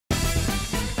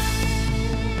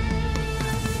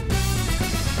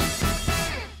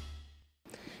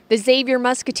The Xavier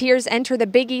Musketeers enter the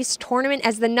Big East tournament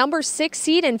as the number 6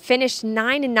 seed and finished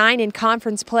 9-9 in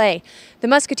conference play. The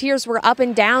Musketeers were up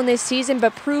and down this season,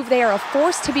 but prove they are a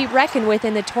force to be reckoned with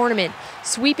in the tournament,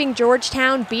 sweeping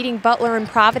Georgetown, beating Butler and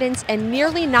Providence, and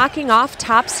nearly knocking off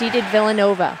top-seeded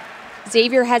Villanova.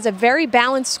 Xavier has a very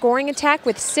balanced scoring attack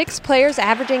with 6 players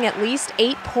averaging at least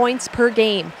 8 points per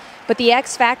game. But the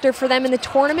X factor for them in the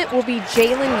tournament will be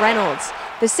Jalen Reynolds.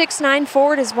 The 6'9"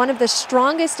 forward is one of the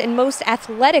strongest and most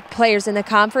athletic players in the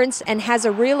conference and has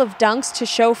a reel of dunks to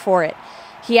show for it.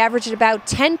 He averaged about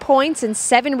 10 points and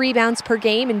 7 rebounds per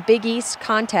game in Big East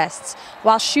contests,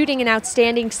 while shooting an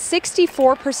outstanding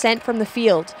 64% from the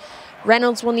field.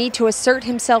 Reynolds will need to assert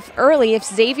himself early if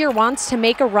Xavier wants to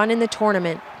make a run in the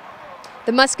tournament.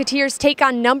 The Musketeers take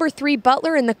on number 3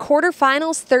 Butler in the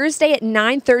quarterfinals Thursday at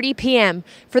 9:30 p.m.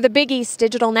 For the Big East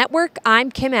Digital Network,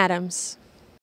 I'm Kim Adams.